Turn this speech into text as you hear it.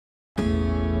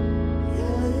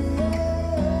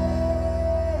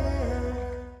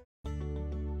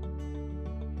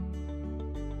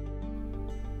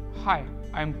Hi,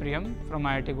 I am Priyam from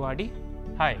IIT Guwahati.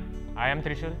 Hi, I am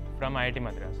Trishul from IIT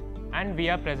Madras and we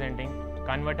are presenting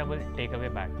convertible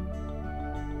takeaway bag.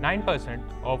 9%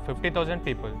 of 50,000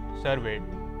 people surveyed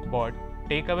bought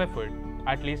takeaway food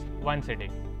at least one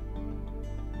sitting.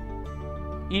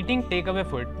 Eating takeaway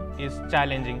food is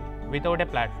challenging without a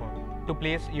platform to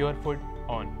place your food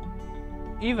on.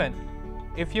 Even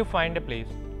if you find a place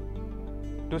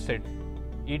to sit,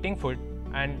 eating food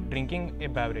and drinking a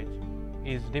beverage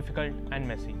is difficult and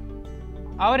messy.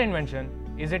 Our invention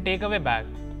is a takeaway bag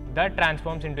that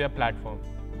transforms into a platform.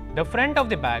 The front of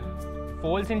the bag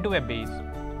folds into a base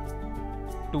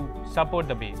to support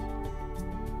the base.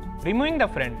 Removing the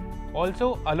front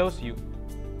also allows you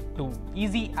to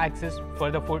easy access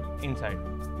for the food inside.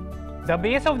 The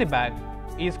base of the bag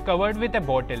is covered with a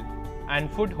bottle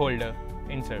and food holder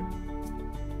insert,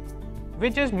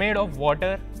 which is made of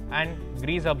water and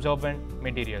grease absorbent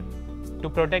material to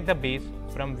protect the base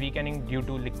from weakening due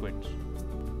to liquids.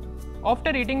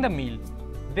 After eating the meal,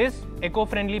 this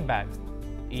eco-friendly bag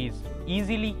is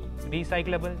easily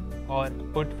recyclable or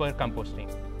put for composting.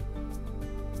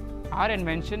 Our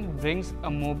invention brings a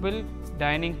mobile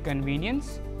dining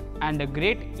convenience and a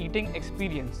great eating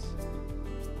experience.